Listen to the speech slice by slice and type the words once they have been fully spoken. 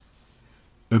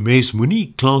'n Mens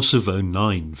moenie Class of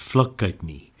 09 vlak kyk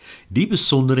nie. Die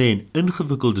besondere en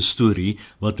ingewikkelde storie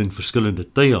wat in verskillende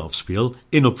tye afspeel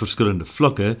en op verskillende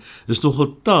vlakke is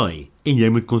nogal taai en jy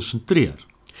moet konsentreer.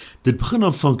 Dit begin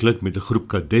aanvanklik met 'n groep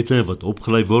kadette wat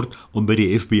opgelei word om by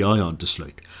die FBI aan te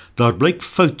sluit. Daar blyk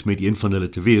fout met een van hulle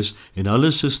te wees en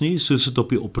alles is nie soos dit op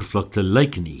die oppervlakte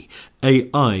lyk nie.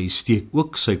 AI steek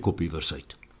ook sy kop iewers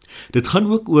uit. Dit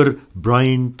gaan ook oor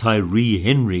Brian Tyree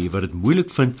Henry wat dit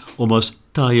moeilik vind om as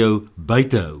Taio by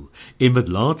te hou en wat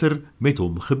later met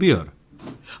hom gebeur.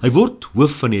 Hy word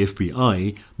hoof van die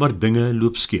FBI, maar dinge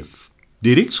loop skeef.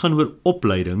 Die reeks gaan oor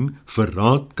opleiding,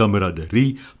 verraad,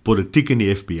 kameraderie, politiek in die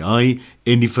FBI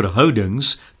en die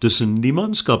verhoudings tussen die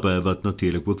manskappe wat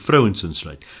natuurlik ook vrouens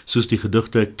insluit, soos die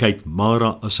gedigte kyk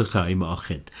Mara as 'n geheime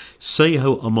agent. Sy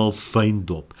hou almal fyn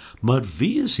dop, maar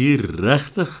wie is hier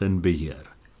regtig in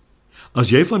beheer? As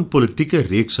jy van politieke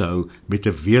reekse hou met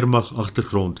 'n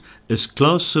weermag-agtergrond, is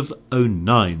Class of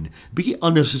 09 bietjie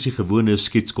anders as die gewone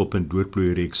skiet, skop en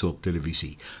doodbloeireekse op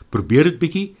televisie. Probeer dit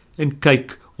bietjie en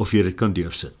kyk of jy dit kan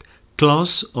deursit.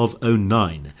 Class of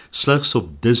 09, slegs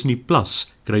op Disney Plus,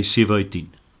 kry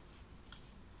 7/10.